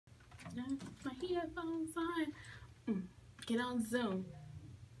My headphones on. Get on Zoom.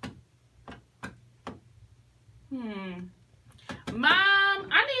 Mom,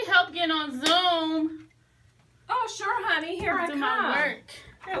 I need help getting on Zoom. Oh, sure, honey. Here I come. My work.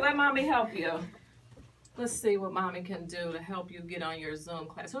 Here, let Mommy help you. Let's see what Mommy can do to help you get on your Zoom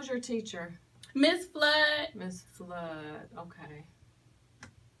class. Who's your teacher? Miss Flood. Miss Flood. Okay.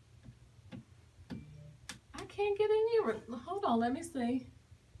 I can't get in here. Hold on, let me see.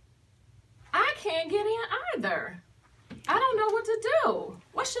 I can't get in either. I don't know what to do.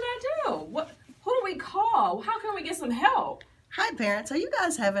 What should I do? Who do we call? How can we get some help? Hi parents, are you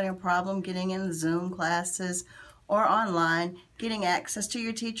guys having a problem getting in Zoom classes or online, getting access to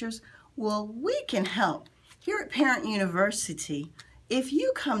your teachers? Well, we can help. Here at Parent University, if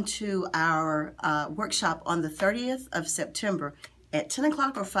you come to our workshop on the 30th of September at 10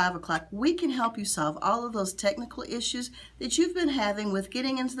 o'clock or 5 o'clock, we can help you solve all of those technical issues that you've been having with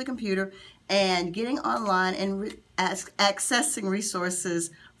getting into the computer and getting online and accessing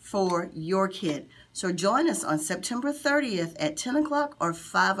resources for your kid. So join us on September 30th at 10 o'clock or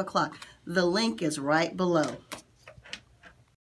 5 o'clock. The link is right below.